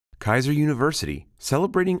Keiser University,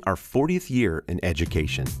 celebrating our 40th year in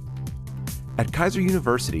education. At Keiser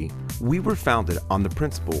University, we were founded on the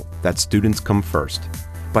principle that students come first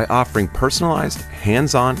by offering personalized,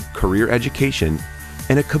 hands-on career education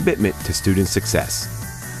and a commitment to student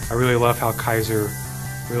success. I really love how Keiser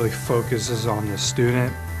really focuses on the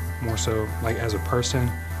student, more so like as a person,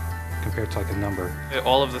 compared to like a number.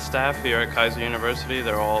 All of the staff here at Keiser University,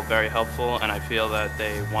 they're all very helpful, and I feel that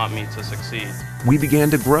they want me to succeed. We began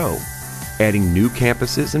to grow, adding new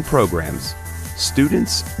campuses and programs.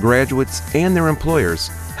 Students, graduates, and their employers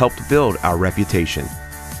helped build our reputation.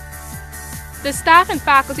 The staff and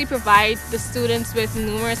faculty provide the students with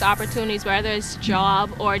numerous opportunities, whether it's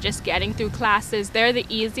job or just getting through classes. They're the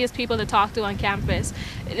easiest people to talk to on campus.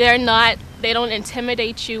 They don't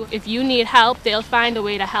intimidate you. If you need help, they'll find a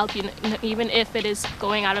way to help you, even if it is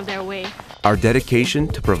going out of their way. Our dedication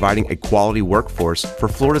to providing a quality workforce for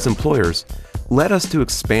Florida's employers led us to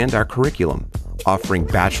expand our curriculum, offering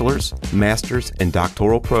bachelor's, master's, and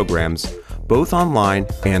doctoral programs, both online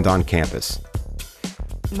and on campus.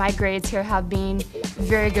 My grades here have been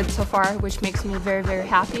very good so far, which makes me very, very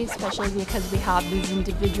happy, especially because we have this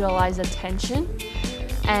individualized attention,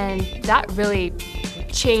 and that really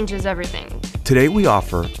changes everything. Today we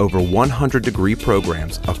offer over 100 degree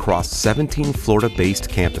programs across 17 Florida-based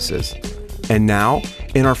campuses. And now,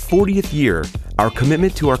 in our 40th year, our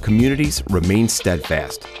commitment to our communities remains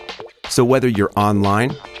steadfast. So whether you're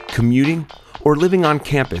online, commuting, or living on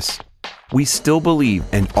campus, we still believe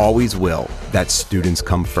and always will that students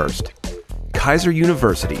come first. Keiser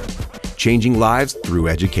University, changing lives through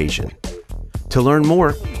education. To learn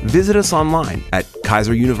more, visit us online at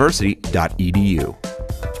keiseruniversity.edu.